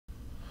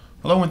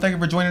Hello and thank you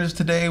for joining us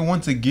today.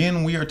 Once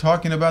again, we are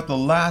talking about the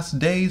last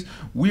days.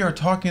 We are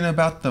talking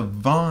about the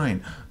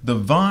vine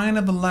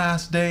of the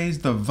last days,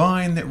 the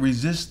vine that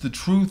resists the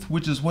truth,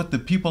 which is what the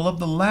people of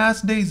the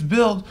last days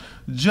built,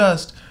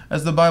 just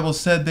as the Bible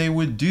said they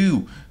would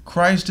do.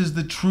 Christ is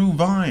the true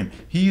vine.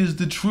 He is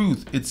the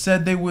truth. It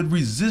said they would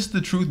resist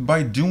the truth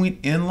by doing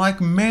in like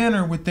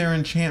manner with their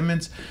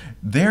enchantments,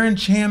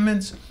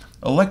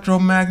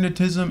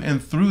 electromagnetism,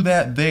 and through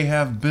that they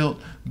have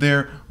built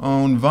their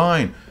own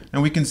vine.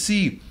 And we can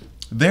see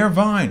their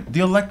vine, the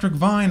electric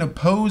vine,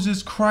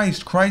 opposes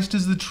Christ. Christ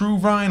is the true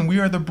vine. We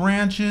are the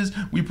branches.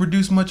 We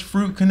produce much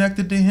fruit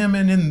connected to him.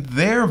 And in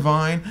their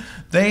vine,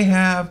 they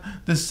have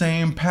the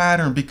same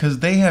pattern because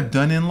they have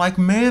done in like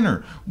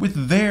manner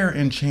with their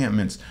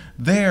enchantments,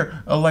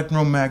 their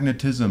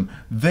electromagnetism,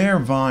 their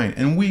vine.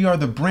 And we are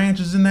the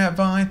branches in that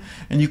vine.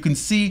 And you can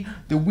see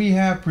that we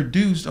have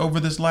produced over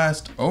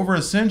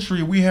a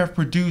century, we have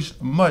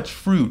produced much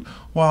fruit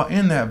while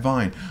in that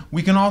vine.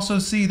 We can also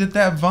see that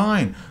that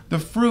vine, the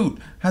fruit,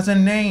 has a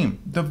name.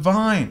 The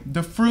vine,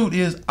 the fruit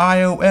is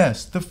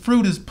iOS. The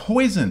fruit is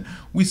poison.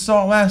 We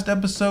saw last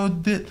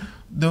episode that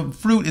the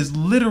fruit is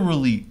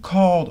literally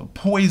called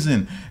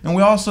poison. And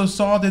we also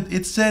saw that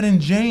it said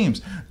in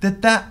James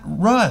that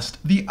rust,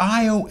 the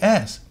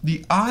iOS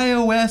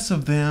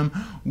of them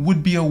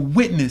would be a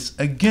witness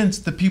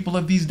against the people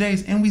of these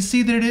days. And we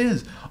see that it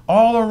is.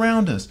 All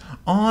around us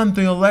on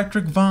the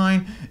electric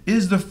vine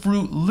is the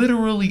fruit,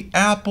 literally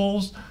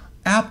apples,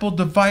 Apple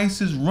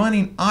devices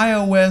running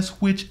iOS,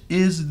 which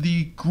is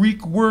the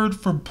Greek word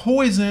for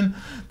poison.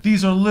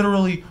 These are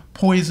literally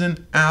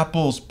poison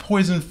apples,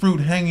 poison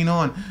fruit hanging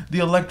on the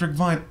electric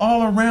vine.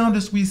 All around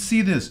us we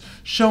see this,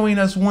 showing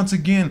us once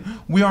again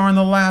we are in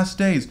the last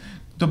days.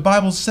 The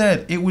Bible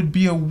said it would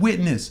be a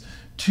witness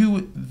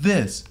to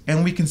this,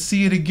 and we can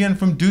see it again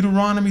from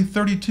Deuteronomy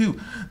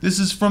 32. This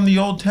is from the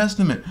Old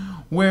Testament,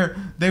 where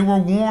they were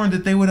warned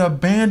that they would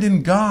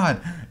abandon God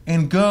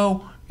and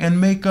go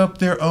and make up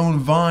their own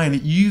vine.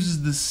 It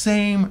uses the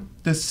same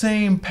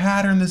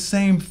pattern, the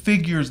same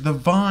figures, the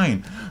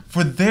vine,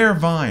 for their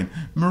vine.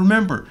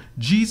 Remember,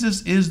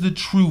 Jesus is the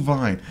true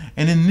vine,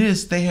 and in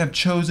this they have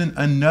chosen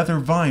another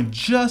vine,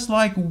 just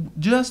like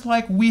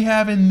we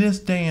have in this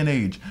day and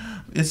age.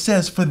 It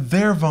says, for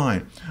their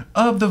vine,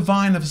 of the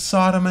vine of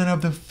Sodom and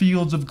of the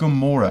fields of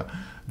Gomorrah.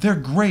 Their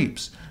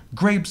grapes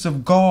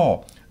of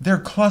gall, their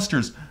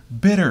clusters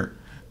bitter.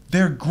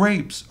 Their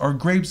grapes are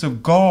grapes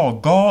of gall.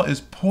 Gall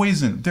is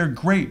poison. Their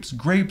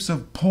grapes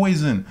of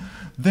poison.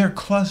 Their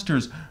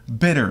clusters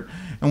bitter.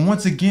 And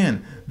once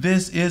again,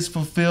 this is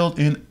fulfilled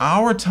in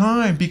our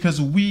time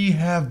because we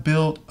have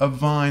built a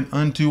vine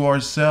unto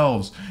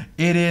ourselves.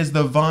 It is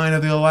the vine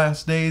of the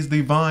last days,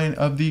 the vine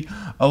of the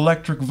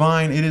electric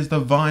vine. It is the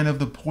vine of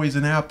the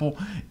poison apple.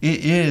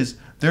 It is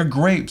their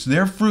grapes,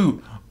 their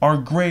fruit are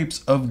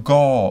grapes of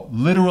gall,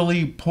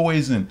 literally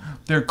poison.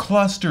 Their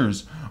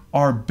clusters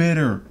are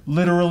bitter,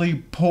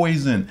 literally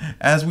poison.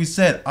 As we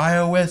said,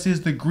 iOS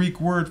is the Greek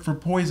word for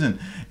poison.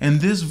 And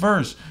this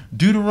verse,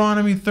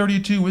 Deuteronomy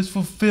 32, is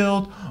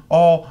fulfilled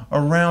all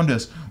around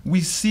us.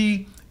 We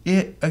see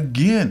it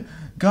again.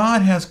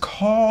 God has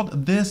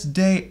called this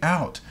day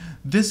out.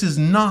 This is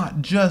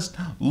not just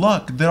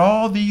luck that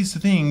all these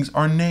things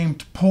are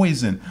named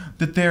poison,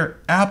 that they're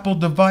Apple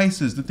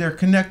devices, that they're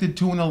connected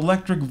to an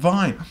electric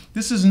vine.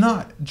 This is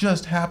not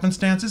just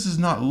happenstance. This is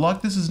not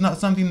luck. This is not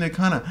something that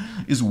kind of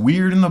is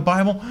weird in the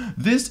Bible.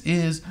 This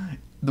is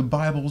the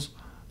Bible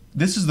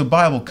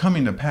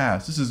coming to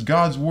pass. This is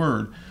God's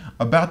word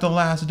about the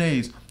last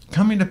days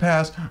coming to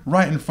pass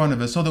right in front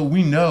of us so that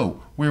we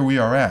know where we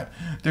are at.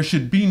 There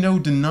should be no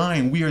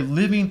denying we are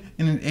living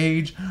in an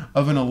age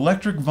of an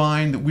electric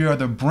vine, that we are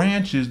the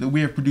branches, that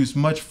we have produced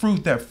much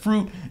fruit. That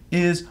fruit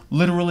is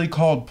literally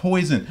called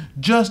poison,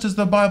 just as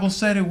the Bible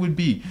said it would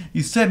be.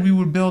 He said we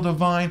would build a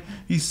vine.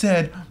 He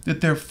said that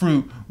their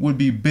fruit would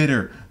be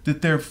bitter,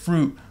 that their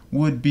fruit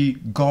would be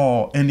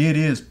gall, and it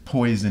is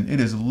poison. It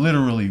is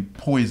literally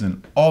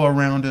poison all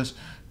around us,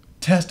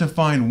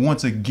 testifying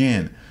once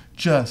again,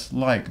 just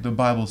like the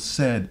Bible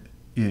said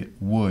it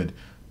would,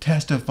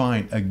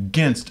 testifying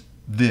against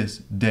this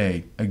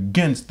day,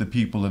 against the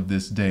people of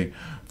this day.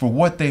 For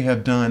what they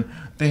have done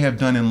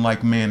in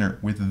like manner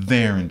with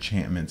their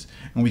enchantments.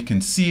 And we can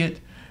see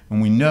it,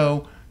 and we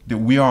know that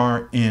we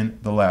are in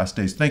the last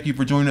days. Thank you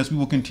for joining us. We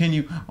will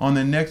continue on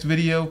the next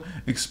video,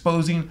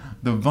 exposing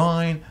the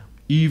vine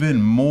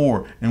even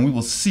more, and we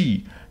will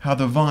see how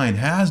the vine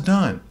has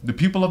done, the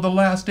people of the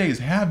last days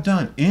have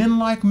done in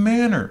like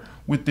manner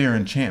with their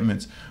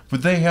enchantments, for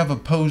they have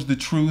opposed the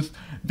truth.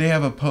 They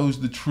have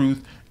opposed the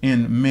truth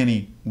in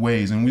many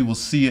ways, and we will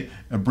see it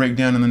break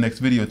down in the next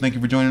video. Thank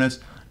you for joining us.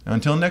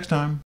 Until next time.